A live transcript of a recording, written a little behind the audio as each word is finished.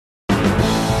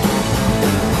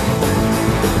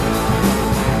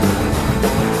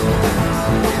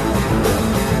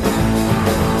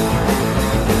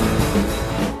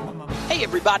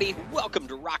everybody. Welcome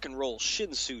to Rock and Roll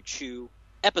Shinsu Chu,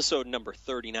 episode number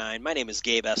 39. My name is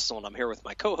Gabe Estel, and I'm here with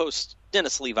my co-hosts,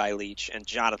 Dennis Levi Leach and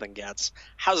Jonathan Getz.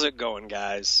 How's it going,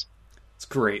 guys? It's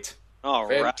great. All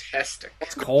Fantastic.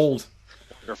 It's cold.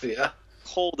 Wonderful. Yeah.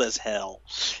 Cold as hell.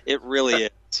 It really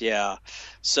is, yeah.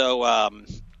 So,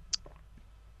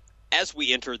 as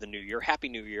we enter the new year, Happy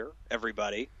New Year,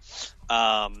 everybody.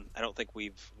 I don't think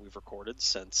we've recorded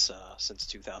since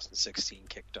 2016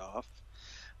 kicked off.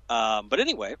 But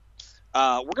anyway,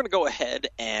 we're going to go ahead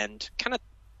and kind of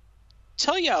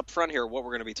tell you up front here what we're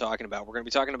going to be talking about. We're going to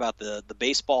be talking about the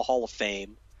Baseball Hall of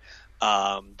Fame,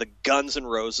 the Guns N'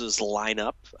 Roses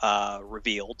lineup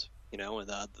revealed,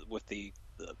 with the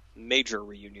major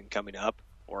reunion coming up,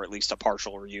 or at least a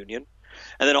partial reunion.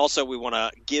 And then also we want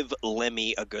to give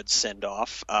Lemmy a good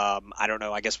send-off. I don't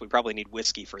know. I guess we probably need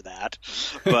whiskey for that.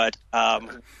 But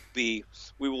we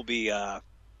will be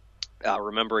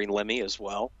remembering Lemmy as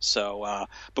well. So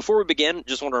before we begin,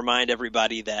 just want to remind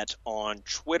everybody that on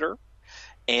Twitter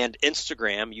and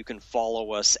Instagram, you can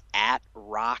follow us at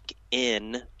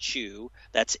RockInChew.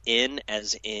 That's in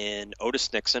as in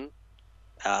Otis Nixon,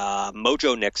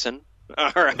 Mojo Nixon.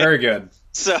 All right. Very good.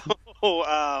 So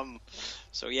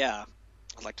yeah,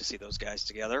 I'd like to see those guys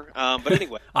together. But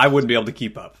anyway, I wouldn't be able to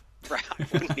keep up. Right,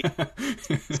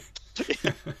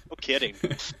 no kidding.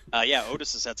 Yeah,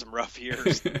 Otis has had some rough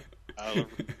years.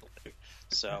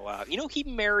 So he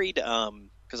married.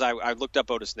 Because I looked up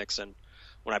Otis Nixon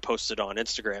when I posted on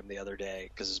Instagram the other day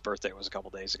because his birthday was a couple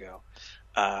days ago.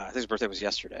 I think his birthday was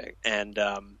yesterday, and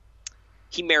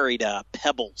he married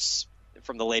Pebbles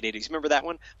from the late '80s. Remember that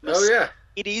one? Oh yeah,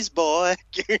 '80s boy.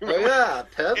 Oh yeah,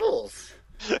 Pebbles.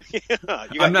 Yeah,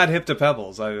 I'm not hip to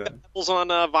Pebbles. Pebbles on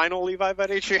vinyl, Levi, by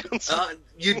any chance?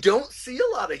 You don't see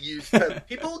a lot of used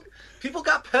Pebbles. People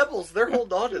got Pebbles. They're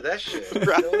holding on to that shit. You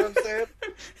know what I'm saying?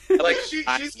 Like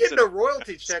she's getting a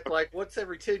royalty check like once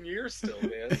every 10 years still,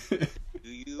 man. Do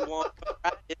you want to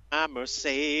ride in my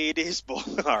Mercedes, boy?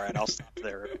 All right, I'll stop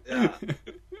there. Yeah.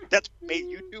 That's made.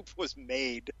 YouTube was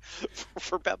made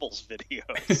for Pebbles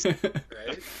videos.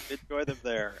 Right? Enjoy them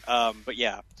there. But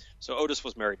yeah, so Otis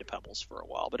was married to Pebbles for a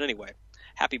while. But anyway,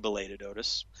 happy belated,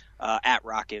 Otis. At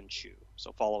RockInChew.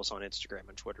 So follow us on Instagram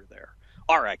and Twitter there.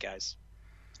 All right, guys.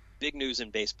 Big news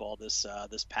in baseball this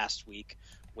past week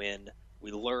when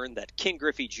we learned that Ken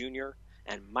Griffey Jr.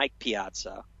 and Mike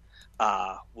Piazza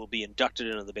will be inducted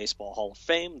into the Baseball Hall of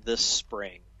Fame this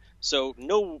spring. So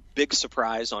no big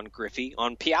surprise on Griffey.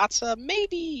 On Piazza,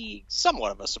 maybe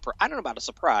somewhat of a surprise. I don't know about a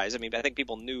surprise. I mean, I think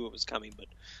people knew it was coming, but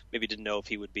maybe didn't know if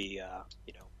he would be,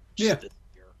 just this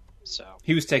year. So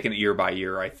he was taking it year by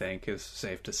year, I think, is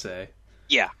safe to say.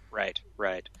 Yeah, right.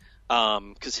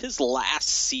 Because his last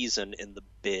season in the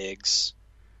bigs,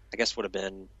 I guess would have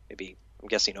been maybe, I'm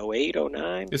guessing 08,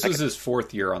 09? This was his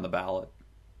fourth year on the ballot.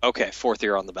 Okay, fourth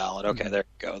year on the ballot. Okay, There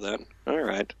you go then. All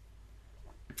right.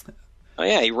 Oh,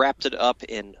 yeah, he wrapped it up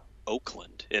in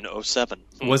Oakland in 07.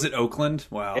 Was it Oakland?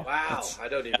 Wow. Wow.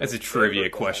 That's a trivia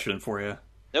question for you.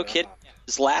 No kidding.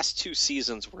 His last two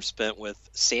seasons were spent with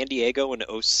San Diego in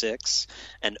 06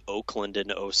 and Oakland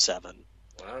in 07.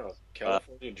 Wow.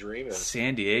 California dreaming.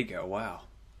 San Diego, wow.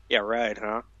 Yeah, right,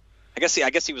 huh? I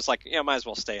guess he was like, might as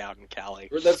well stay out in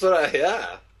Cali. That's what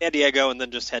San Diego and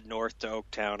then just head north to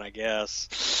Oaktown, I guess.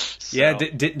 So, Yeah,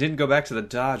 didn't go back to the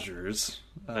Dodgers.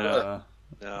 No.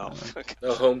 No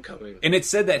homecoming. And it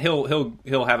said that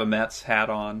he'll have a Mets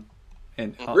hat on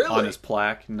and Really? on his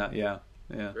plaque. Yeah.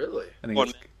 Really? I think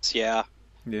Mets, yeah.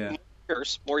 Yeah.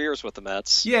 More years with the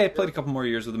Mets. Yeah, he played a couple more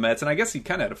years with the Mets, and I guess he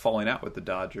kind of had a falling out with the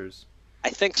Dodgers. I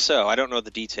think so. I don't know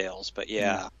the details, but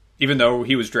yeah. Even though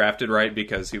he was drafted, right,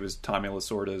 because he was Tommy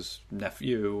Lasorda's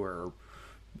nephew or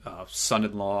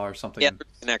son-in-law or something. Yeah,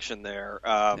 there's a connection there.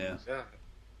 Yeah.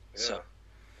 So,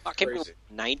 I came in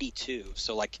 92.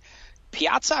 So, like,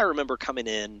 Piazza, I remember coming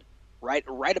in right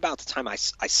about the time I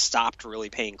stopped really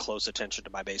paying close attention to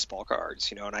my baseball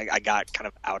cards, and I got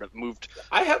kind of moved.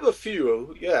 I have a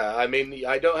few, yeah. I mean,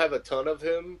 I don't have a ton of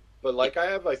him, but I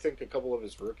have, I think, a couple of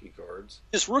his rookie cards.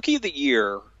 His Rookie of the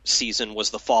Year season was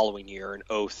the following year in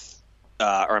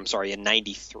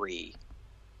 93.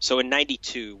 So in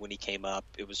 92, when he came up,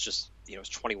 it was just, it was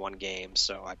 21 games,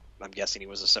 so I'm guessing he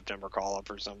was a September call-up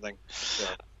or something.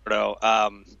 Yeah.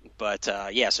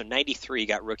 So 93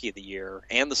 got Rookie of the Year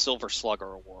and the Silver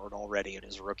Slugger Award already in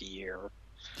his rookie year.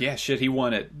 Yeah, shit, he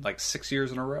won it 6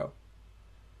 years in a row.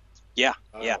 Yeah,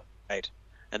 Wow. yeah, right.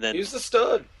 And then He's the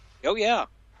stud. Oh yeah,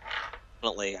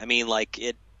 definitely. I mean,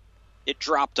 it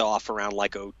dropped off around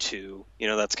 02.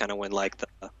 That's kind of when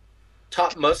the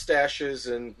Top mustaches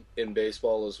in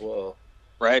baseball as well.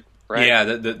 right. Right. Yeah,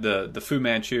 the Fu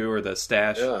Manchu or the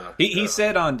stash. Yeah, He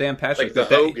said on Dan Patrick like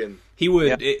the Hogan. he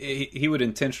would he would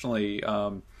intentionally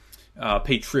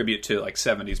pay tribute to like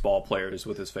 70s ball players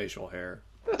with his facial hair.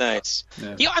 Nice.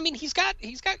 Yeah. I mean, he's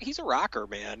a rocker,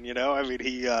 man. I mean,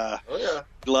 he Oh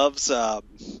loves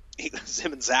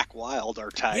him and Zach Wild are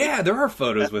tight. Yeah, there are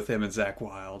photos with him and Zach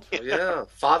Wild. yeah.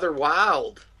 Father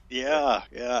Wild. Yeah.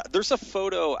 There's a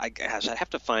photo. I'd have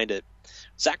to find it.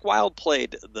 Zach Wild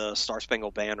played the Star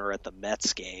Spangled Banner at the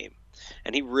Mets game,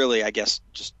 and he really, I guess,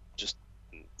 just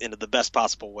in the best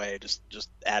possible way, just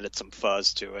added some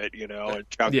fuzz to it, and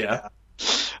chunked it out.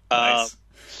 Nice.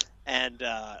 And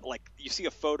like you see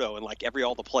a photo, and like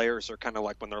all the players are kind of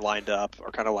like when they're lined up, are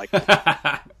kind of like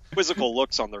quizzical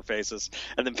looks on their faces,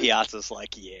 and then Piazza's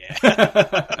like, yeah.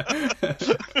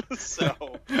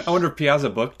 So I wonder if Piazza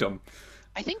booked him.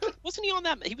 I think wasn't he on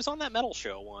that? He was on that metal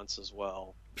show once as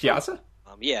well. Piazza?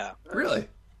 Yeah. Really?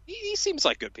 He seems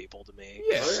like good people to me.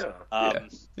 Yeah. Oh,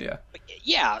 Yeah.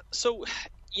 Yeah. So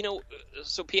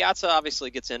so Piazza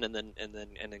obviously gets in, and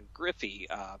then Griffey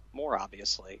more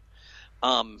obviously.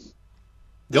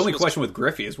 The only question with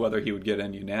Griffey is whether he would get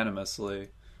in unanimously,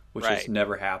 which has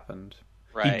never happened.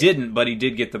 Right. He didn't, but he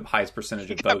did get the highest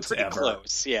percentage of votes pretty ever.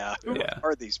 Close, yeah. Who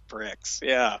are these pricks?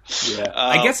 Yeah. Yeah.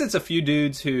 I guess it's a few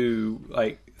dudes who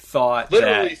thought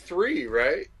literally that 3,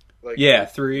 right? Like,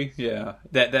 3. Yeah,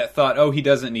 that thought, he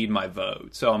doesn't need my vote,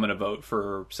 so I'm going to vote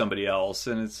for somebody else,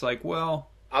 and it's like, well,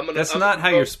 that's not how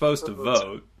you're supposed to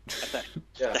vote.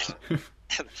 Yeah.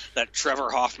 That Trevor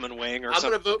Hoffman wing or something.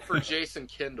 I'm going to vote for Jason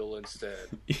Kendall instead.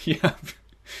 Yeah.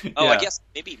 Oh, I guess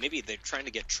maybe they're trying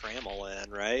to get Trammell in,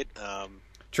 right?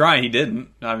 Trying, he didn't.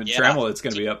 I mean, Trammell, it's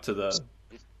going to be up to the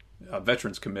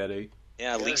Veterans Committee.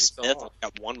 Yeah, Lee Smith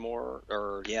got one more,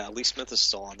 Lee Smith is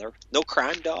still on there. No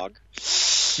Crime Dog.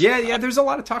 Yeah, there's a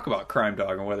lot of talk about Crime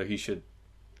Dog and whether he should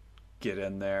get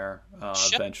in there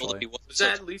eventually. Was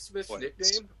that Lee Smith's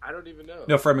nickname? I don't even know.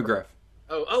 No, Fred McGriff.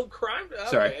 Oh, Crime Dog.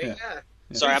 Sorry, yeah.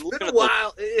 Sorry, it's been a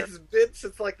while. It's been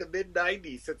since like the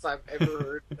mid-90s since I've ever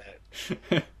heard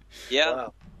that. Yeah.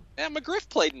 Wow. Yeah, McGriff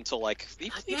played until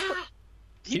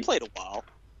he played a while.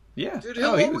 Yeah. Dude,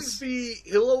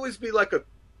 he'll always be like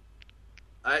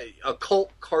a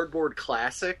cult cardboard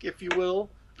classic, if you will.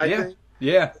 I think.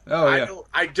 Yeah. Oh, yeah.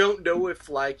 I don't know if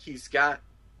he's got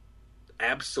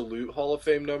absolute Hall of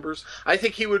Fame numbers. I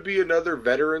think he would be another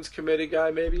Veterans Committee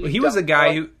guy, maybe. Well, he was a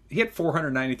guy who hit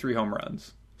 493 home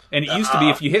runs. And it used to be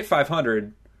if you hit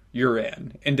 500, you're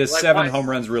in. And does 7 home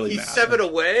runs really matter? He's 7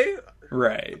 away?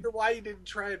 Right. I wonder why he didn't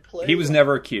try and play. He was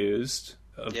never accused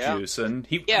of juicing.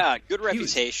 Good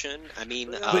reputation. I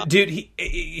mean, but dude,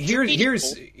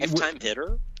 here's lifetime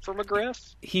hitter for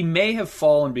McGriff. He may have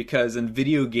fallen because in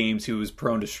video games he was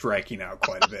prone to striking out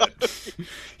quite a bit.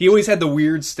 He always had the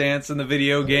weird stance in the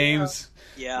video games.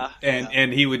 Yeah.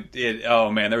 And he would.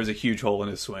 There was a huge hole in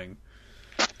his swing.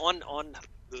 On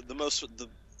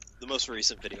the most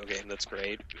recent video game that's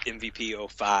great, MVP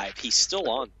 05, he's still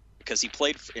on because he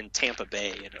played in Tampa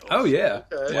Bay in 05. Oh, yeah.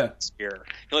 Last year.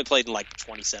 He only played in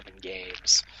 27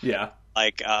 games. Yeah.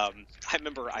 I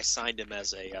remember I signed him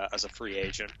as a free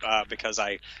agent because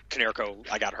Konerko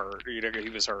got hurt. He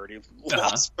was hurt. He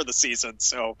lost for the season,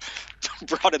 so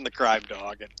brought in the Crime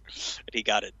Dog and he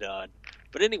got it done.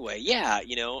 But anyway,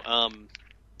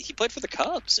 he played for the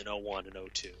Cubs in 01 and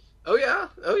 02. Oh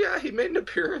yeah, he made an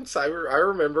appearance. I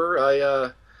remember.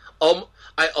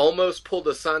 I almost pulled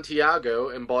a Santiago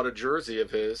and bought a jersey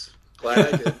of his. Glad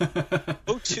I did.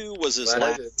 02 was his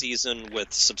last season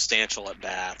with substantial at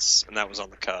bats, and that was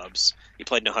on the Cubs. He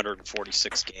played in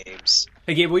 146 games.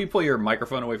 Hey Gabe, will you pull your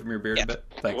microphone away from your beard a bit?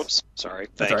 Thanks. Whoops, sorry.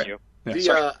 Thank you.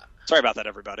 Yeah. Sorry about that,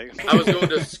 everybody. I was going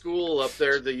to school up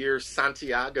there the year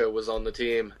Santiago was on the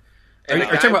team. And are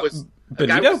you talking about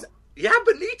Benito?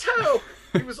 Benito.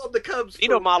 He was on the Cubs.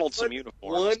 Benito modeled some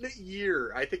uniforms. 1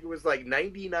 year. I think it was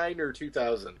 99 or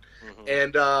 2000. Mm-hmm.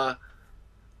 And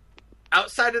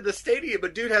outside of the stadium, a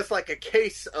dude has a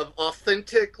case of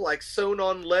authentic,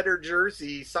 sewn-on letter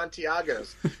jersey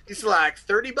Santiagos. He's like,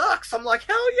 $30. I'm like,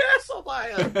 hell yes, I'll buy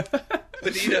a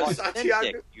Benito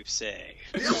Santiago. You say?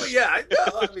 Oh yeah, I know.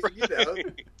 I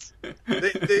mean,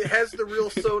 it has the real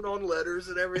sewn-on letters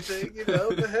and everything,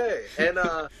 But hey, and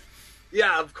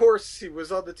yeah, of course he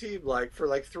was on the team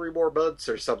for 3 more months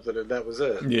or something, and that was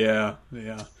it. Yeah.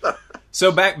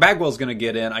 So Bagwell's going to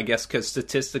get in, I guess, because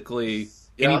statistically,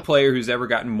 any player who's ever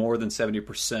gotten more than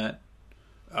 70%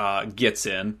 gets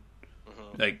in.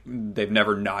 Mm-hmm. They've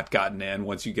never not gotten in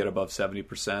once you get above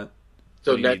 70%.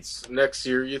 So next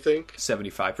year, you think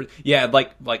 75%? Yeah,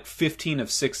 15 of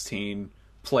 16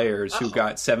 players who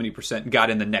got 70% got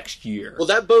in the next year. Well,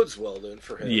 that bodes well then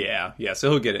for him. Yeah. So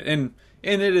he'll get it, and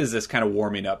And it is this kind of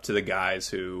warming up to the guys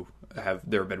who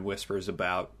there have been whispers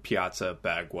about Piazza,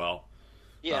 Bagwell.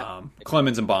 Yeah.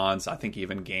 Clemens and Bonds, I think,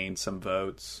 even gained some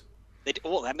votes.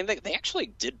 They actually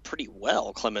did pretty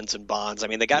well, Clemens and Bonds. I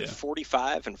mean, they got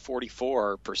 45 and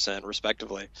 44%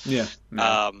 respectively. Yeah.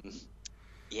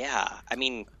 Yeah. I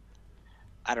mean,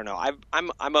 I don't know.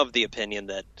 I'm of the opinion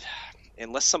that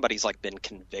unless somebody's like been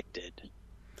convicted,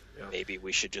 maybe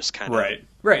we should just kind of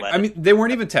right. I mean, they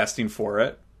weren't even testing for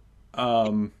it.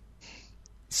 So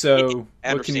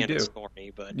what can you do? It's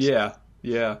corny, but yeah.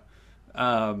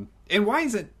 And why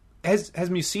is it? Has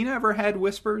Mussina ever had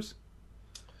whispers?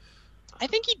 I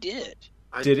think he did.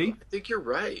 Did he? I think you're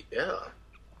right. Yeah,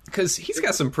 because he's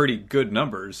got some pretty good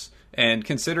numbers. And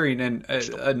considering,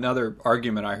 another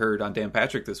argument I heard on Dan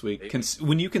Patrick this week,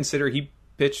 when you consider he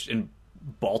pitched in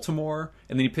Baltimore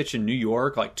and then he pitched in New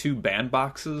York, like 2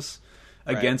 bandboxes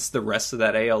against the rest of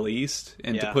that AL East,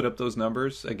 and to put up those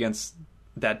numbers against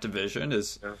that division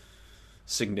is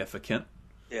significant.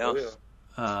 Yeah.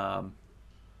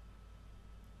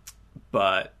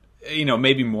 But,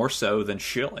 maybe more so than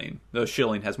Schilling, though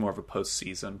Schilling has more of a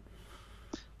postseason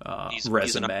resume.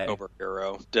 He's an October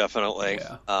hero, definitely.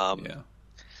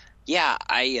 Yeah.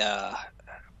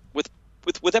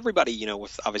 With everybody,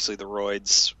 with obviously the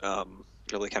roids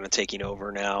really kind of taking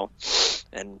over now,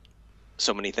 and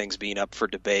so many things being up for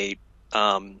debate.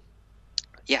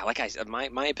 Like I said,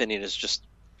 my opinion is just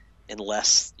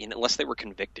unless they were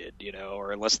convicted,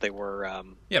 or unless they were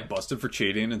busted for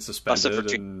cheating and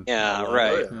suspended.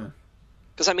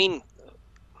 Because I mean,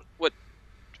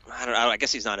 I don't know. I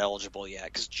guess he's not eligible yet.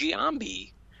 Because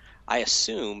Giambi, I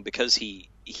assume, because he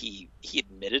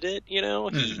admitted it.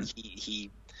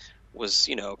 He was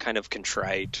kind of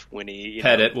contrite when he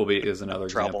Pettit is another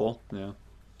trouble. Example.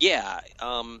 Yeah.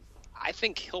 I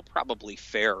think he'll probably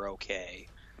fare okay.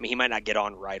 I mean, he might not get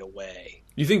on right away.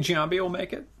 You think Giambi will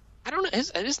make it? I don't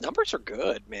know. His numbers are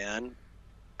good, man.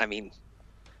 I mean,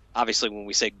 obviously, when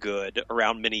we say good,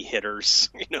 around many hitters,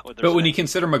 But when you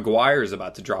consider McGuire's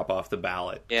about to drop off the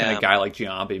ballot, can a guy like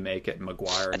Giambi make it and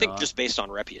McGuire I think just based on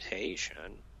reputation.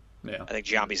 Yeah. I think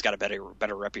Giambi's got a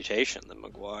better reputation than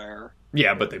McGuire.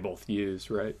 Yeah, but they both use,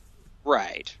 right?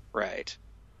 Right.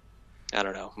 I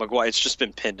don't know. McGuire, it's just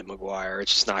been pinned to McGuire.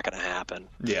 It's just not going to happen.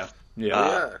 Yeah.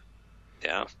 Yeah.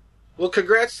 Well,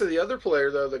 congrats to the other player,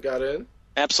 though, that got in.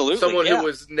 Absolutely. Someone who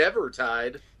was never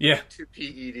tied to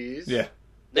PEDs. Yeah.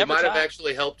 They might have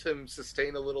actually helped him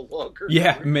sustain a little longer.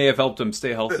 Yeah, may have helped him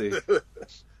stay healthy.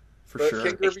 For sure.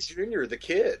 Ken Griffey Jr., the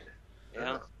kid.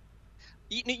 Yeah.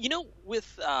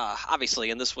 With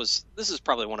obviously, and this is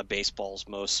probably one of baseball's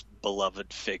most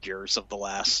beloved figures of the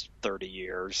last 30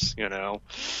 years.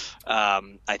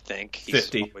 I think he's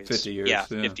 50 years. Yeah,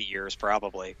 50 years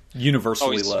probably.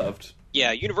 Universally loved.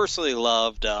 Yeah, universally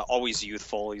loved. Always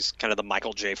youthful. He's kind of the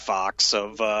Michael J. Fox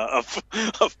of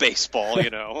baseball.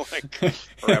 Like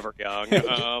forever young.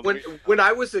 When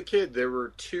I was a kid, there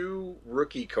were 2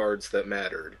 rookie cards that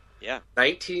mattered. Yeah.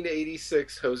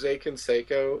 1986 Jose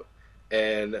Canseco.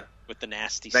 And with the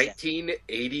nasty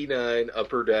 1989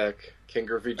 Upper Deck Ken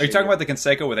Griffey Jr. Are you talking about the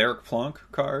Canseco with Eric Plunk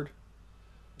card?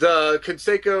 The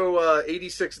Canseco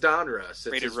 86 Donruss. It's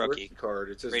rated his rookie card.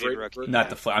 It's his rated rookie. Not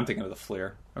the Fleer. I'm thinking of the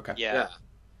Fleer. Okay. Yeah.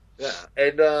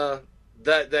 And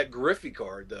that Griffey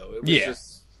card though. It was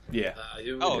just yeah.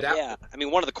 Yeah. I mean,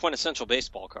 one of the quintessential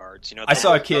baseball cards. I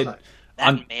saw a kid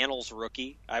on Mannel's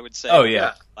rookie. I would say. Oh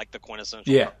yeah. Like the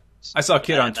quintessential. Yeah. I saw a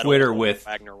kid on Twitter with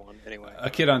Wagner one. Anyway, a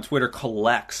kid on Twitter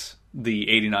collects the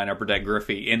 89 Upper Deck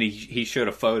Griffey, and he showed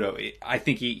a photo. I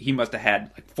think he must have had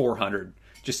like 400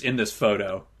 just in this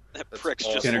photo. That prick's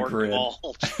just in a grid.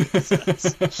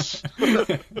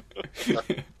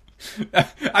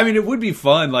 I mean, it would be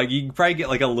fun. Like, you can probably get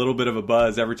like a little bit of a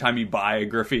buzz every time you buy a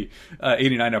Griffey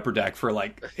 89 Upper Deck for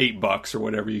like $8 or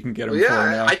whatever you can get them for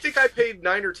now. I think I paid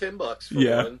 $9 or $10 for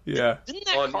one. Yeah. Didn't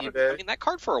that card? I mean, that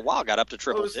card for a while got up to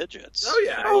triple digits. Oh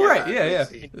yeah. Oh right. Yeah.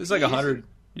 It was like 100.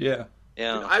 Yeah.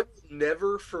 Yeah. I will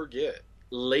never forget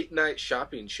late night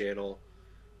shopping channel.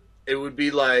 It would be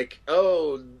like,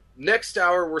 oh, next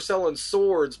hour we're selling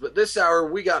swords, but this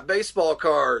hour we got baseball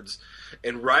cards.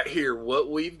 And right here,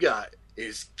 what we've got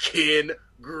is Ken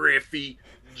Griffey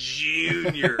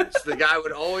Jr. The guy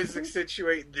would always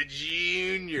accentuate the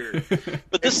junior.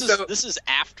 But this is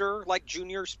after like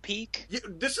Junior's peak. Yeah,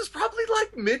 this is probably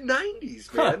like mid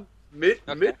 '90s, man. Mid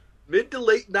to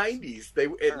late '90s.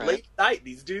 Late night,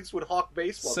 these dudes would hawk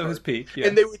baseball. So cards. his peak, yeah.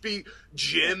 And they would be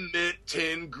Jim Mint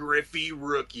 10 Griffey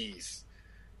rookies.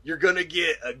 You're going to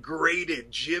get a graded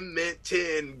Jim Mint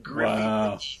 10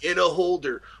 Griffey in a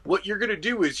holder. What you're going to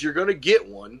do is you're going to get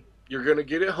one. You're going to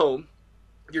get it home.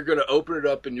 you're going to open it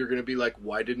up and you're going to be like,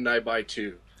 why didn't I buy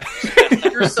 2? Do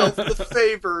yourself the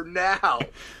favor now.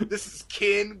 This is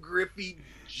Ken Griffey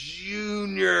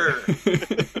Jr. Do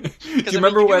you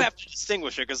remember what? You have to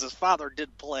distingush it because his father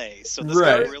did play, so this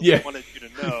guy really wanted you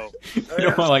to know. You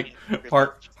don't want like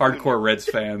hardcore Reds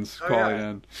fans calling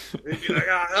in. Like,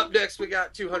 up next, we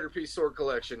got 200-piece sword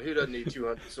collection. Who doesn't need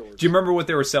 200 swords? Do you remember what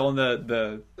they were selling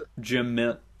the Jim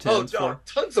Mint tins for?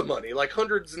 Tons of money, like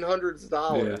hundreds and hundreds of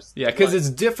dollars. Yeah, because it's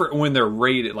different when they're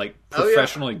rated, like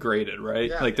professionally graded, right?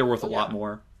 Yeah. Like they're worth a lot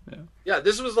more. Yeah,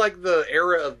 this was like the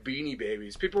era of Beanie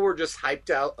Babies. People were just hyped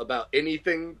out about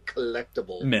anything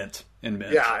collectible. Mint.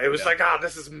 Yeah, it was like,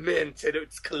 this is mint, and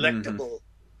it's collectible.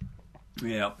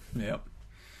 Mm-hmm. Yeah.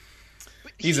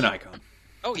 He's an icon.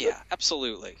 Oh, yeah,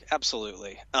 absolutely.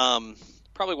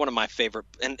 Probably one of my favorite,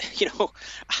 and,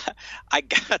 I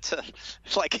got to,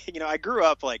 I grew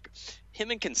up,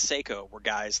 him and Canseco were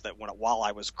guys that, while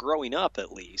I was growing up,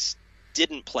 at least,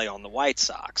 didn't play on the White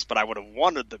Sox, but I would have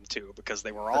wanted them to because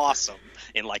they were awesome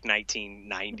in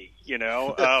 1990,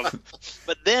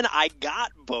 but then I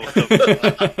got both of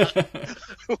them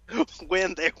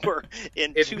when they were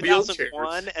in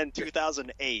 2001 and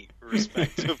 2008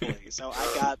 respectively. So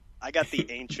I got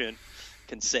the ancient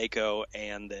Canseco,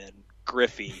 and then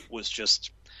Griffey was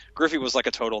like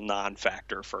a total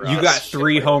non-factor for us. You got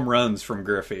 3 home runs from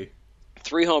Griffey.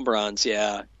 3 home runs,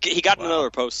 yeah. He got another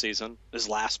postseason, his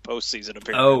last postseason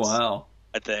appearance. Oh, wow.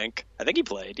 I think he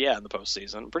played, in the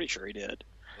postseason. I'm pretty sure he did.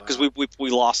 Because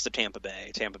we lost to Tampa Bay.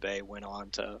 Tampa Bay went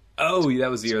on to... Oh, that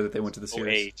was the year that they went to the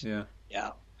series. Yeah.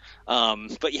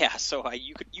 But yeah, so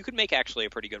you could make actually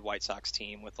a pretty good White Sox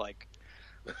team with,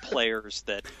 players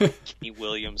that Kenny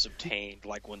Williams obtained,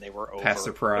 when they were over past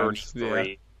their prime.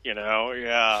 33.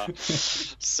 Yeah.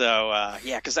 So,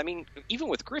 because, even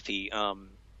with Griffey...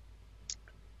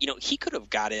 he could have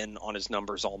got in on his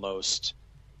numbers almost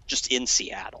just in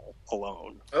Seattle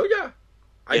alone. Oh, yeah.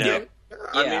 I did.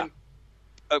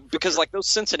 Because, those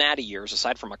Cincinnati years,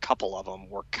 aside from a couple of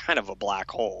them, were kind of a black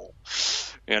hole.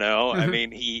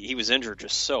 He was injured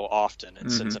just so often in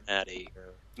Cincinnati.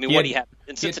 He had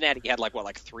in Cincinnati, he had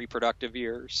 3 productive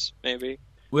years, maybe?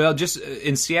 Well, just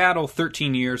in Seattle,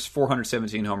 13 years,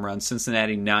 417 home runs.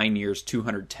 Cincinnati, 9 years,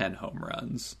 210 home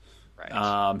runs.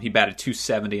 Right. He batted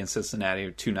 270 in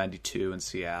Cincinnati, 292 in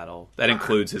Seattle. That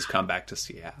includes his comeback to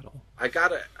Seattle. I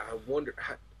wonder,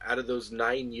 out of those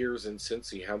 9 years in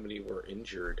Cincy, how many were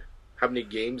injured? How many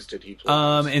games did he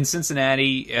play? In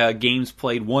Cincinnati, games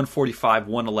played 145,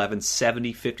 111,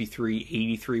 70, 53,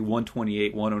 83,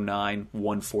 128, 109,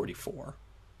 144.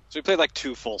 So he played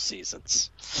 2 full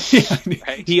seasons.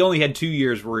 Right? He only had 2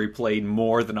 years where he played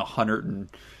more than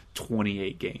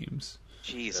 128 games.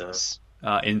 Jesus.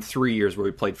 In 3 years where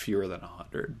we played fewer than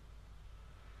 100.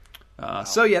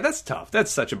 So yeah, that's tough. That'd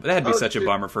be such a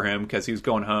bummer for him because he was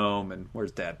going home and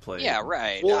where's Dad play? Yeah,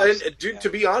 right. Well, to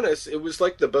be honest, it was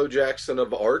like the Bo Jackson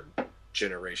of our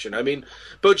generation.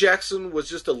 Bo Jackson was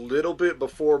just a little bit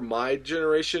before my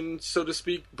generation, so to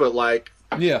speak, but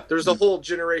there's a whole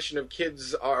generation of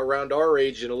kids around our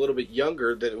age and a little bit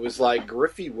younger that it was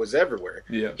Griffey was everywhere.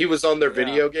 Yeah. He was on their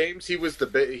video games. He was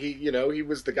he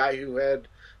was the guy who had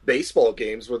baseball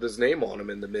games with his name on them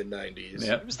in the mid-90s.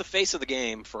 Yep. He was the face of the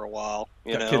game for a while.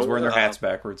 Kids wearing their hats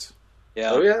backwards.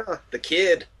 Yeah. Oh, yeah. The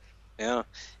kid. Yeah.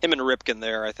 Him and Ripken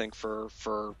there, I think, for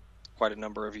quite a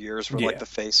number of years were the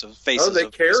faces. They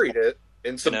carried it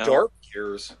in some dark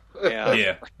years.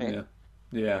 Yeah.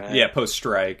 Yeah,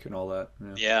 post-strike and all that.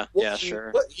 Yeah,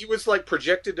 sure. He was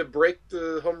projected to break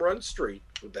the home run streak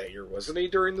that year, wasn't he,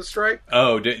 during the strike?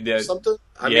 Oh, something?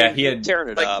 He had tearing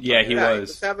it up. Yeah, he was. He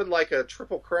was having a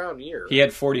Triple Crown year. He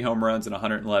had 40 home runs in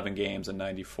 111 games in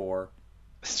 94.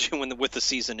 With the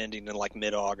season ending in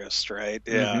mid-August, right?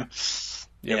 Yeah.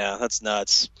 Mm-hmm. Yep. Yeah, that's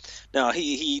nuts. No,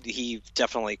 he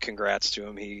definitely, congrats to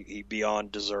him. He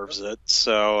beyond deserves it.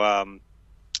 So,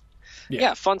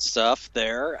 yeah, fun stuff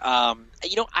there.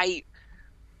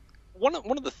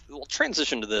 We'll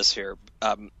transition to this here.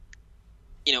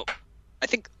 I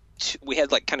think we had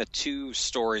kind of 2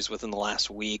 stories within the last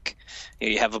week.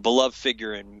 You have a beloved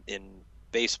figure in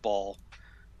baseball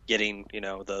getting,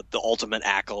 the ultimate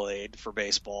accolade for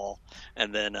baseball,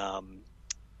 and then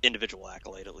individual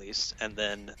accolade at least, and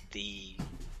then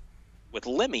with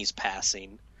Lemmy's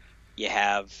passing, you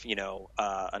have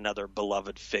another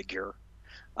beloved figure.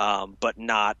 But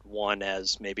not one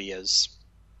as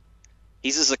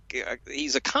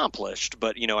he's accomplished,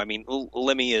 but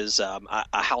Lemmy is a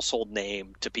household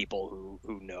name to people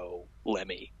who know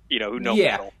Lemmy, who know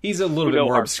metal. He's a little bit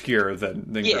more obscure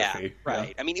than Griffey.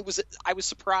 Right. I was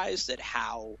surprised at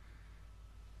how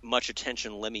much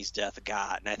attention Lemmy's death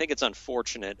got, and I think it's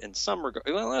unfortunate in some regard.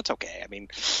 Well, that's okay. I mean,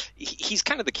 he's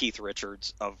kind of the Keith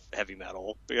Richards of heavy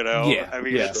metal, you know? Yeah, I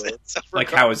mean, yeah. It's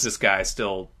like, how is this guy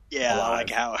still alive? Like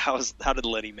how did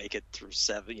Lenny make it through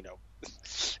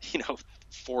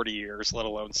 40 years, let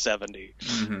alone 70?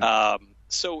 Mm-hmm.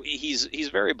 So he's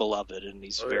very beloved, and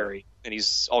he's and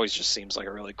he's always just seems like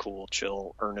a really cool,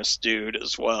 chill, earnest dude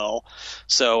as well.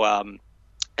 So I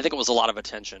think it was a lot of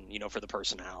attention, for the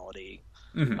personality.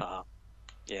 Mm-hmm.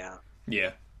 Yeah.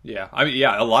 I mean,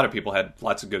 a lot of people had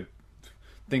lots of good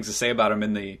things to say about him,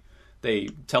 and they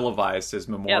televised his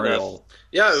memorial.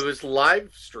 It was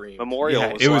live streamed.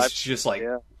 Memorial. It was just like,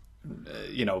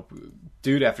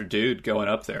 dude after dude going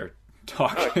up there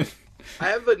talking. I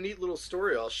have a neat little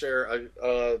story I'll share.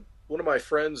 One of my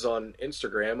friends on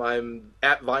Instagram, I'm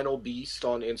at Vinyl Beast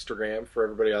on Instagram for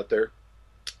everybody out there.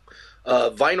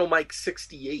 Vinyl Mike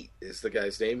 68 is the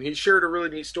guy's name. He shared a really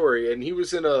neat story, and he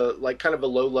was in a kind of a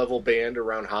low-level band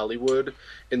around Hollywood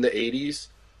in the 80s,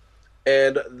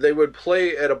 and they would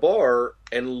play at a bar,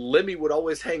 and Lemmy would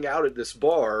always hang out at this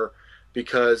bar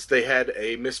because they had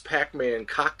a Miss Pac-Man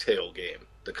cocktail game,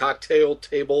 the cocktail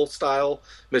table style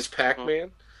Miss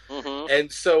Pac-Man. Mm-hmm.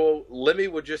 And so Lemmy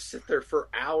would just sit there for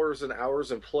hours and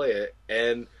hours and play it,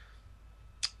 and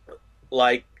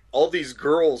all these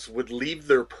girls would leave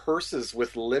their purses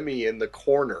with Lemmy in the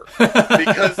corner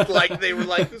because they were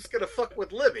like, who's gonna fuck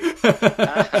with Lemmy?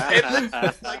 And Lemmy's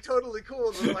was totally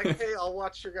cool. And they're like, hey, I'll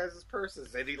watch your guys'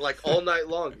 purses. And he all night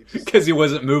long because he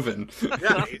wasn't moving.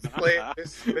 Yeah, he's playing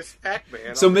Miss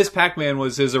Pac-Man. So Miss Pac-Man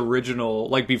was his original,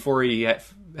 before he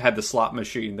had the slot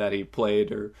machine that he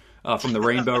played, or from the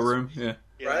Rainbow Room. Yeah.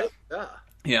 Right? Yeah.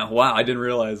 Yeah. Wow, I didn't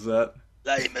realize that.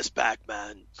 Hey, Miss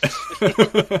Pac-Man. Come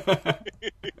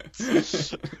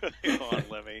on,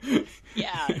 Lemmy.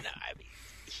 Yeah, no, I mean,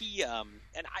 he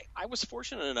and I was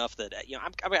fortunate enough that I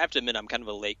have to admit I'm kind of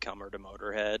a latecomer to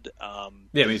Motorhead.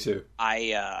 Yeah, me too.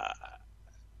 I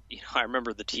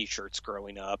remember the T-shirts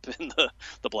growing up, and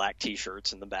the black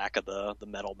T-shirts in the back of the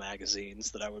metal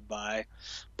magazines that I would buy,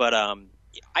 but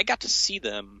I got to see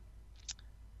them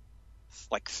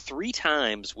 3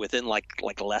 times within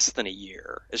less than a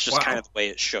year. It's just kind of the way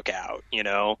it shook out,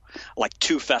 2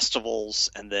 festivals,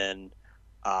 and then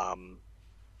I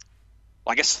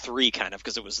guess 3 kind of,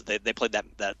 because it was they played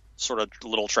that sort of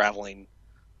little traveling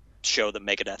show that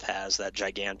Megadeth has, that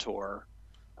Gigantor.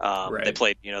 Right. They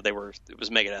played, it was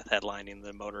Megadeth headlining,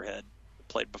 the Motorhead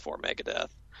played before Megadeth.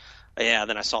 Yeah,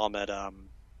 then I saw them at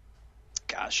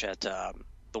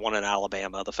the one in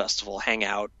Alabama, the festival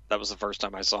Hangout. That was the first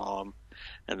time I saw them.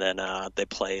 And then they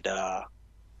played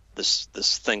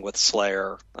this thing with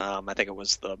Slayer. I think it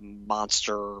was the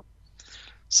Monster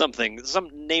something,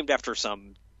 named after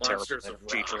some Monsters terrible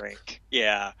of energy Rock. drink.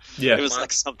 Yeah. Yeah. It was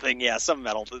something, some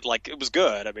metal. It was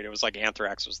good. I mean, it was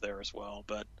Anthrax was there as well.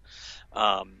 But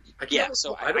I don't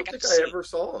think I ever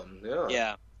saw them. Yeah.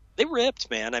 Yeah. They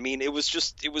ripped, man. I mean, it was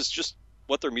just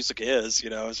what their music is,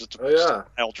 it's just a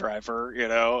L driver,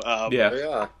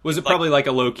 Yeah. Was it probably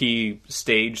a low key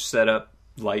stage setup,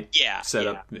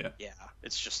 setup? Yeah.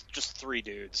 It's just 3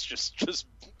 dudes, just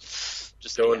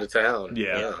going to town.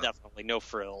 Yeah. Definitely no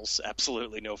frills,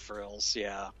 absolutely no frills.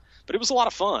 Yeah, but it was a lot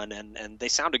of fun, and they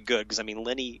sounded good because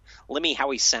Lemmy, how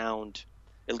he sound,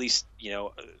 at least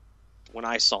when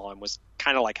I saw him, was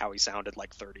kind of like how he sounded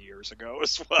 30 years ago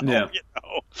as well. Yeah.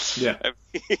 Yeah. I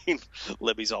mean,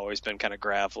 Lemmy's always been kind of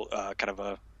gravel, kind of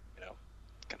a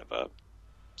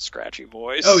scratchy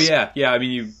voice. Oh yeah. I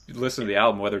mean, you listen to the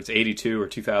album, whether it's 82 or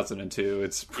 2002,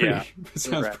 it's pretty. It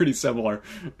sounds pretty similar.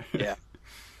 Yeah.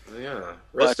 Yeah.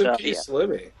 Rest in peace,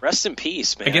 Lemmy. Rest in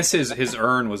peace, man. I guess his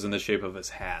urn was in the shape of his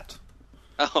hat.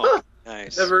 Oh,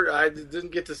 nice. I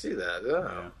didn't get to see that.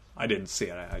 Yeah. I didn't see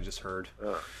it. I just heard.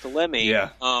 To Lemmy.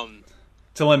 Yeah.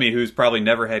 To Lemmy, who's probably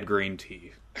never had green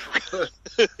tea.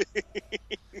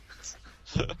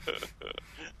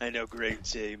 I know green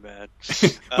tea, man.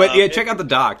 But check out the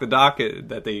documentary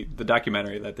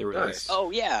that they released.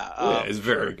 Oh yeah. Is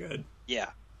very good. Yeah.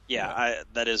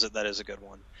 That is a good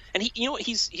one. And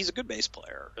he's a good bass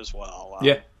player as well.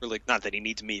 Really, not that he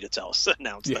needs me to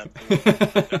announce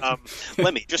that.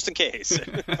 Lemmy, just in case.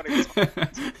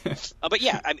 But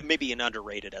yeah, maybe an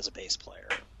underrated as a bass player.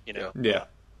 Yeah.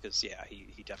 Because he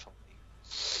definitely.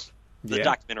 The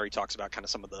documentary talks about kind of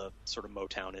some of the sort of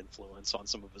Motown influence on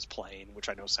some of his playing, which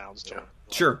I know sounds totally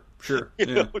sure,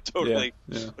 totally.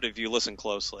 Yeah. But if you listen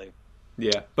closely.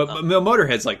 Yeah, but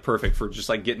Motorhead's perfect for just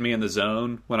getting me in the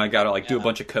zone when I gotta do a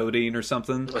bunch of coding or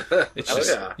something. It's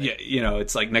just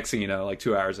it's next thing you know,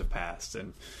 2 hours have passed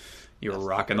and you were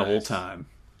rocking the whole time.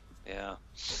 Yeah.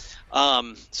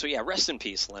 So yeah, rest in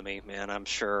peace, Lemmy, man. I'm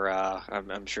sure.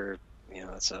 I'm sure.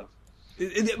 It's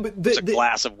a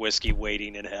glass of whiskey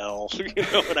waiting in hell. You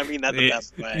know what I mean? That's the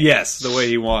best way. Yes, the way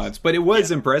he wants. But it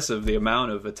was impressive the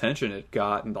amount of attention it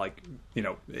got, and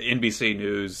NBC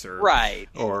News or right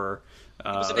or. It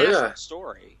was a national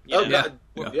story.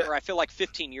 Or I feel like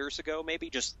 15 years ago, maybe,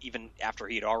 just even after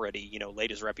he'd already, laid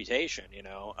his reputation, it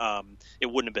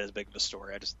wouldn't have been as big of a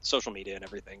story. Social media and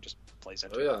everything just plays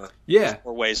into it. Yeah.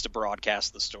 Or ways to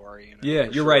broadcast the story. Yeah,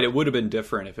 you're right. It would have been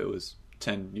different if it was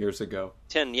 10 years ago.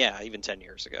 Even 10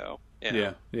 years ago.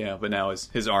 Yeah. But now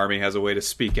his army has a way to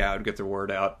speak out and get their word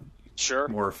out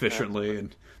more efficiently,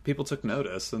 and people took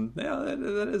notice, and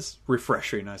that is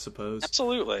refreshing, I suppose.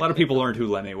 Absolutely. A lot of people learned who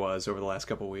Lenny was over the last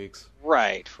couple of weeks.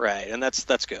 Right, and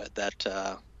that's good. That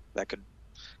could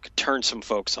turn some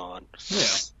folks on.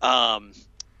 Yeah.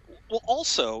 Well,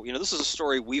 also, this is a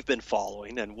story we've been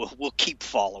following, and we'll keep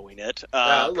following it.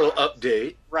 A little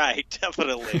update. Right,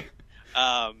 definitely.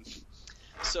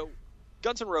 So,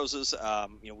 Guns N' Roses.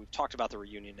 We've talked about the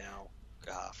reunion now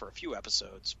for a few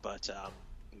episodes, but.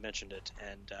 Mentioned it,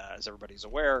 and as everybody's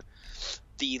aware,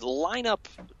 the lineup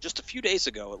just a few days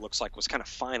ago, it looks like, was kind of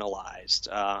finalized.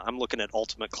 I'm looking at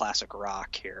Ultimate Classic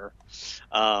Rock here.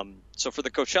 So for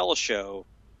the Coachella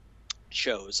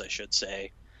shows, I should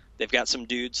say, they've got some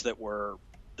dudes that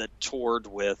toured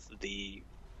with the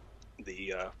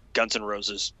Guns N'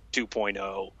 Roses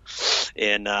 2.0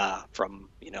 from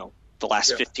the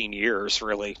last 15 years,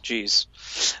 really. Jeez.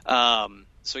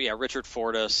 So yeah, Richard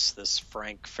Fortus, this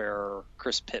Frank Ferrer,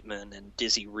 Chris Pittman, and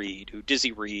Dizzy Reed. Who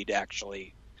Dizzy Reed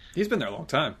actually? He's been there a long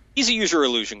time. He's a Use Your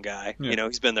Illusion guy. Yeah.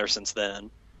 He's been there since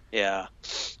then. Yeah.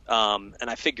 And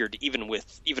I figured even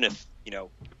if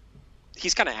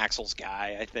he's kind of Axl's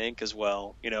guy, I think, as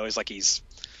well. He's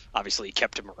obviously he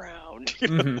kept him around.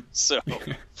 Mm-hmm. So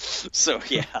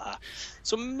yeah.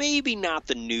 So maybe not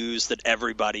the news that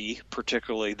everybody,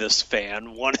 particularly this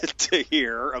fan, wanted to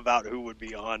hear about who would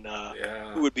be on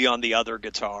the other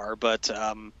guitar, but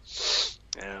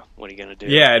what are you gonna do?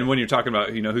 Yeah, and when you're talking about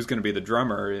who's going to be the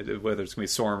drummer, whether it's going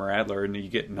to be Sorum or Adler, and you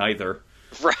get neither.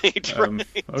 Right.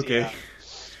 Okay. Yeah,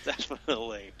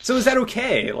 definitely. So is that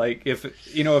okay? Like if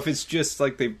it's just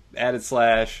like they added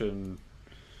Slash and.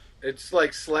 It's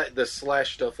like the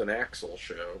Slash stuff and Axl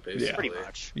show, basically. Yeah. Pretty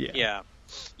much. Yeah.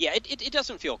 Yeah, it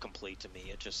doesn't feel complete to me.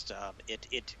 It just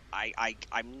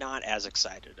I'm not as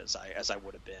excited as I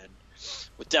would have been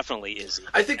with definitely Izzy.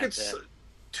 I think it's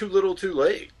too little, too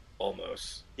late,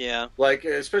 almost. Yeah. Like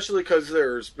especially because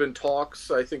there's been talks,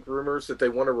 I think rumors that they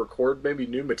want to record maybe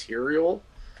new material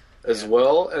as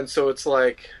well, and so it's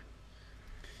like.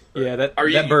 Yeah, that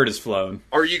bird has flown.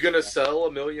 Are you going to sell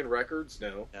 1 million records?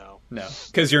 No.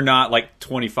 Because you're not like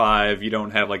 25. You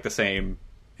don't have like the same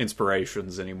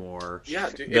inspirations anymore. Yeah,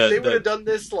 dude. If they would have done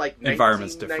this like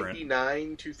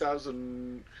 1999,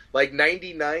 2000, like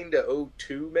 99 to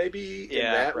 02 maybe, in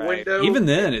that window. Even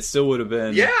then, it still would have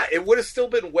been. Yeah, it would have still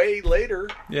been way later.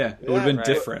 Yeah, it would have been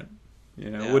different. It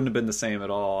wouldn't have been the same at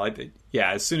all.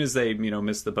 As soon as they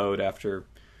missed the boat after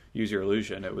Use Your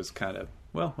Illusion, it was kind of.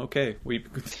 Well, okay.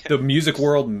 The music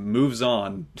world moves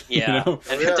on. Yeah,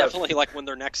 and definitely like when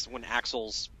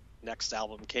Axl's next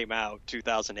album came out,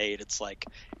 2008. It's like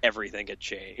everything had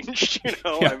changed.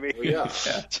 I mean,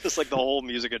 just like the whole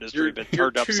music industry had been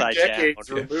turned upside down. 2 decades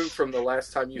removed from the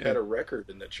last time you had a record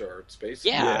in the charts,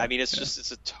 basically. Yeah, I mean,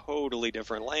 it's a totally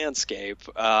different landscape.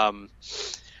 But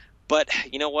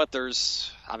you know what?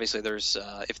 There's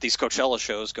if these Coachella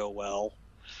shows go well.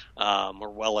 Or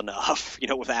well enough,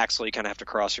 with Axl, you kind of have to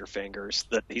cross your fingers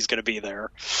that he's going to be there,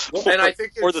 and I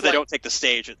think or that they don't take the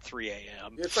stage at 3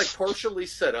 a.m. It's like partially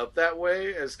set up that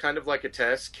way as kind of like a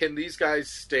test. Can these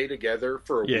guys stay together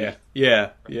for a week?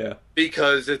 Yeah.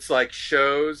 Because it's like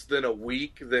shows, then a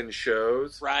week, then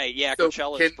shows. Right? Yeah. So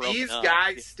Coachella's can these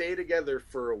guys stay together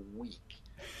for a week?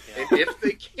 Yeah. And if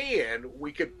they can,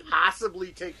 we could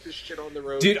possibly take this shit on the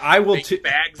road. Dude, I will make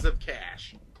bags of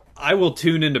cash. I will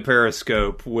tune into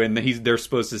Periscope when they're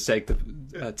supposed to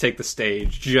take the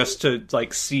stage just to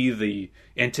like see the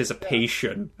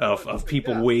anticipation of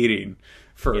people waiting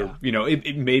for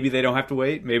maybe they don't have to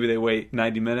wait, maybe they wait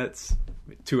 90 minutes,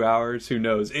 2 hours, who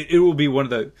knows. It will be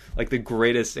one of the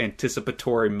greatest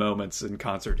anticipatory moments in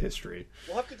concert history.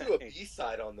 We'll have to do a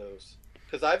B-side on those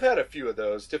because I've had a few of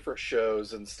those different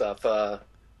shows and stuff.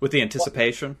 With the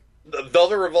anticipation, the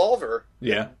Velvet Revolver.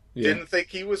 Yeah. Didn't think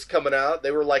he was coming out.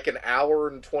 They were like an hour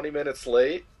and 20 minutes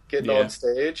late getting on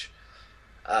stage.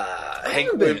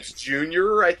 Hank Williams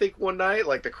Jr., I think, one night,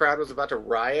 like the crowd was about to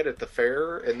riot at the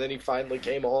fair, and then he finally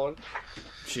came on.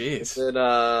 Jeez.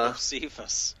 And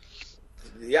Cephas.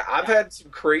 Yeah, I've had some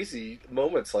crazy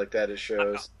moments like that at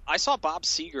shows. I saw Bob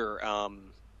Seger.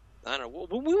 I don't know.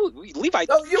 Levi,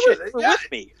 oh, you were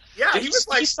with me. Yeah, he was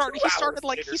like he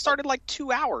started like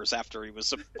 2 hours after he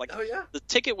was like. Oh yeah. The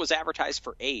ticket was advertised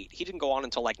for 8. He didn't go on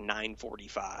until like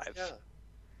 9:45. Yeah.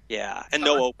 Yeah, and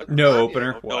no opener. No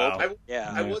opener. Wow.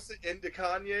 I wasn't into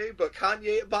Kanye, but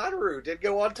Kanye at Bonnaroo did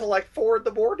go on till like 4 in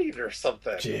the morning or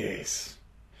something. Jeez.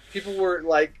 People were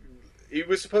like, he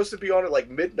was supposed to be on at like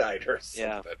midnight or something.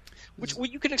 Yeah. Which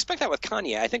you can expect that with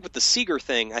Kanye. I think with the Seeger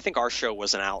thing, I think our show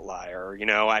was an outlier. You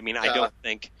know, I mean, I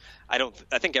think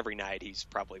every night he's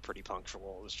probably pretty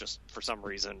punctual. It was just for some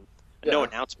reason no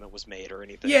announcement was made or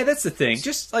anything. Yeah, that's the thing.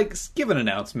 Just like give an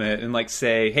announcement and like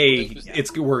say, hey,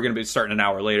 we're going to be starting an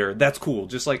hour later. That's cool.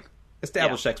 Just like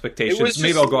establish expectations.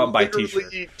 Maybe I'll go out and buy a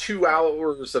t-shirt. 2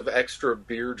 hours of extra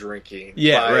beer drinking.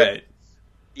 Yeah, right.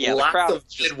 Yeah, lots of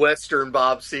Midwestern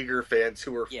Bob Seger fans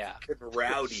who were fucking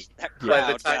rowdy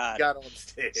by the time he got on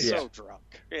stage. So drunk.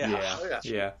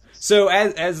 Yeah. So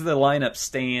as the lineup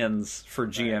stands for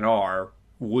GNR,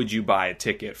 would you buy a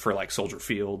ticket for like Soldier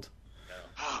Field?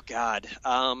 Oh God,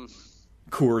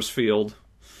 Coors Field.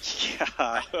 Yeah,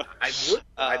 I would.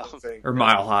 I don't think, or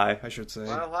Mile High, I should say.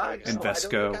 Mile High,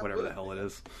 Invesco, whatever the hell it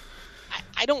is.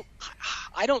 I don't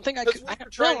think I could.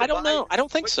 I don't know. I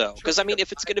don't think so. Because I mean,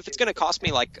 if it's gonna cost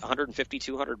me like $150,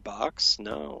 $200,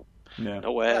 no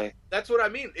way. Yeah, that's what I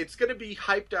mean. It's gonna be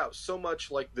hyped out so much,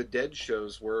 like the Dead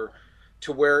shows were,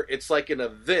 to where it's like an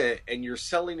event, and you're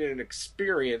selling an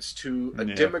experience to a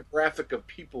demographic of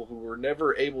people who were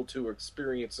never able to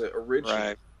experience it originally.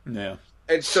 Right. Yeah.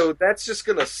 And so that's just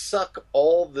gonna suck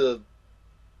all the.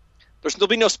 There'll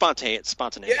be no spontaneity.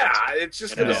 Yeah, it's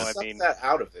just gonna suck that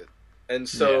out of it. And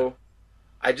so,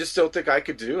 I just don't think I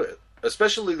could do it.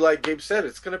 Especially, like Gabe said,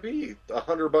 it's going to be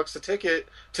 $100 a ticket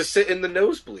to sit in the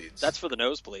nosebleeds. That's for the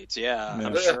nosebleeds,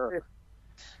 I'm sure.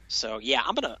 So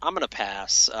I'm gonna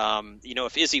pass.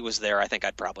 If Izzy was there, I think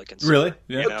I'd probably consider. Really?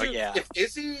 Yeah. If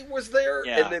Izzy was there,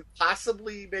 and then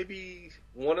possibly maybe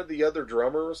one of the other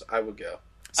drummers, I would go.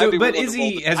 So, but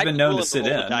Izzy has been known to sit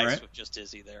in, right? With just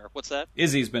Izzy there. What's that?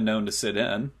 Izzy's been known to sit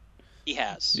in. He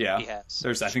has. Yeah. He has.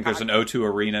 I think there's an O2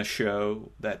 Arena show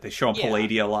that they show on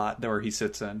Palladia a lot, where he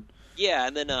sits in. Yeah,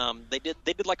 and then they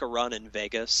did like a run in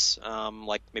Vegas,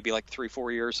 maybe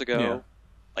 3-4 years ago. Yeah.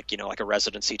 Like a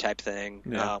residency type thing.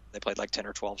 Yeah. They played like 10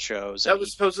 or 12 shows. That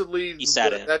was supposedly he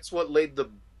sat in. That's what laid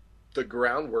the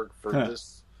groundwork for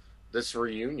this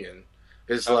reunion.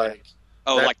 Is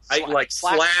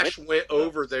Slash went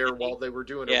over there while they were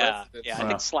doing a residency. Yeah, I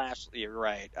think Slash. You're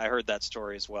right. I heard that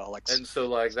story as well. And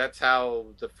so that's how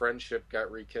the friendship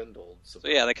got rekindled. So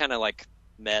they kind of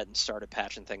met and started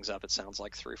patching things up. It sounds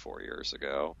like 3-4 years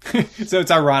ago. So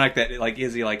it's ironic that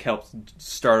Izzy helped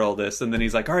start all this, and then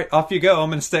he's like, "All right, off you go.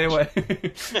 I'm going to stay away.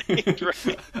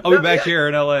 I'll be back here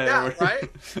in LA." Yeah, right.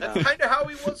 That's kind of how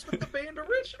he was with the band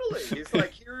originally. He's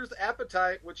like, "Here's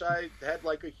Appetite, which I had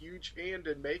a huge hand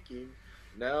in making.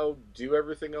 Now do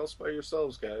everything else by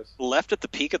yourselves, guys." Left at the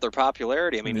peak of their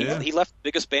popularity. I mean, he left the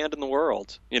biggest band in the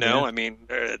world. I mean,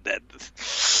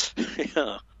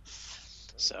 yeah.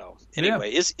 So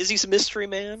anyway, is he a mystery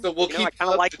man? So we'll keep. I kind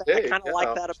of like that. I kind of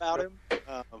like that about him.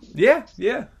 Yeah.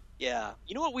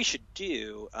 You know what we should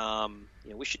do?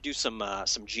 We should do some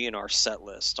GNR set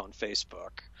list on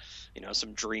Facebook.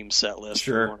 Some dream set list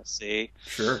we want to see.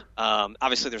 Sure.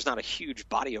 Obviously, there's not a huge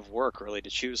body of work really to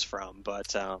choose from,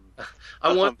 but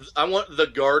I want The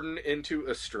Garden into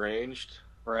Estranged.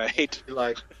 Right.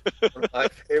 One of my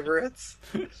favorites.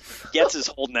 Getz is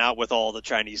holding out with all the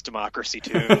Chinese democracy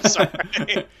tunes.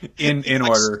 Right? In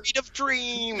order. Sweet of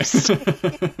Dreams.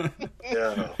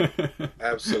 Yeah,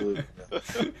 absolutely.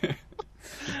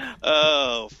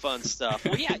 Oh, fun stuff.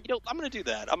 Well, yeah, I'm going to do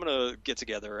that. I'm going to get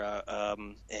together a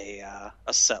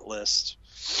set list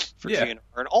for GNR,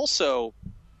 and also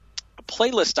a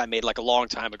playlist I made a long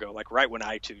time ago, right when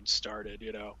iTunes started.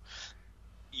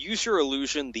 Use Your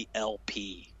Illusion, the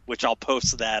LP, which I'll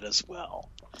post that as well.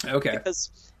 Okay.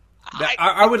 Because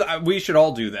we should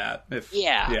all do that.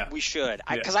 We should.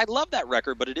 Because I love that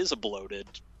record, but it is a bloated.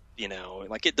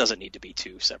 It doesn't need to be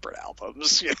 2 separate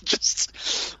albums.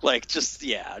 Just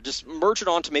merge it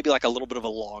onto maybe a little bit of a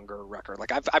longer record.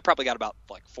 I've probably got about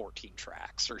 14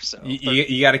 tracks or so.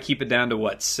 You got to keep it down to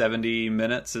what, 70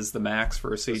 minutes is the max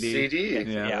for a CD?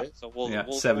 Yeah. So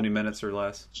we'll 70 minutes or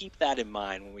less. Keep that in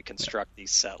mind when we construct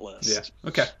these set lists. Yeah.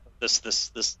 Okay.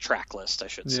 This track list, I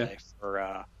should say,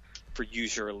 for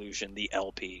Use Your Illusion, the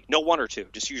LP. No 1 or 2,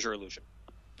 just Use Your Illusion.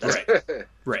 Right.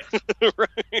 Right.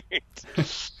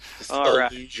 All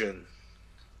right. Illusion.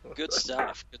 Good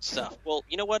stuff. Well,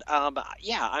 you know what? I'm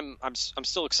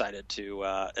still excited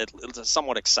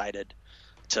somewhat excited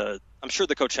I'm sure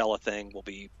the Coachella thing will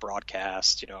be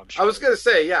broadcast. I'm sure. I was gonna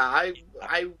say, yeah, I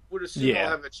would assume I'll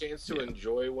have a chance to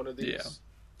enjoy one of these.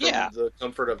 From the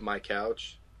comfort of my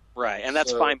couch. Right, and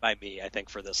that's fine by me. I think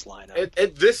for this lineup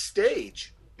at this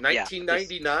stage,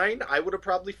 1999, I would have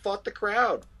probably fought the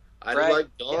crowd. I'd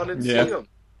have gone and seen them.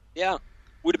 Yeah.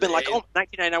 Would have been like,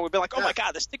 1999 would have been like, oh my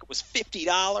God, this ticket was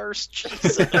 $50.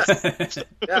 Jesus.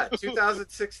 Yeah,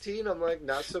 2016, I'm like,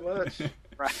 not so much.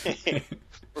 Right.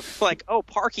 We're like,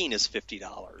 parking is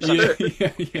 $50.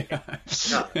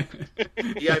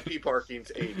 VIP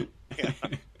parking's $80.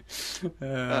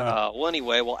 Well,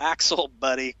 anyway, Axel,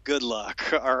 buddy, good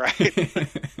luck. All right.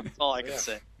 That's all I can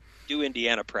say. Do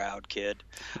Indiana proud, kid.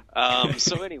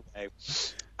 So anyway,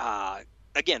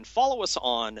 again, follow us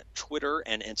on Twitter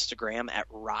and Instagram at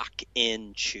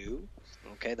RockInChew.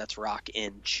 Okay, that's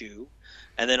RockInChew.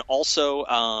 And then also,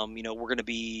 we're going to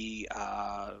be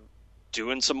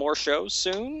doing some more shows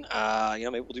soon.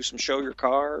 Maybe we'll do some Show Your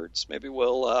Cards. Maybe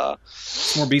we'll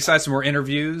some more B-sides, some more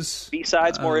interviews.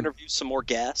 B-sides, more interviews, some more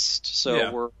guests.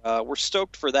 So we're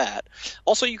stoked for that.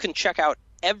 Also, you can check out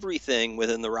everything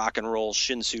within the Rock and Roll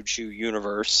Shin-Soo Choo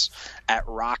universe at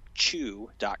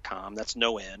rockchew.com. That's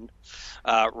no N.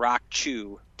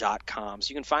 rockchew.com. So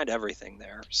you can find everything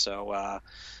there. So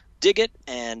dig it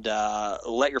and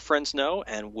let your friends know,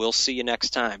 and we'll see you next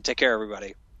time. Take care,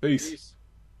 everybody. Peace.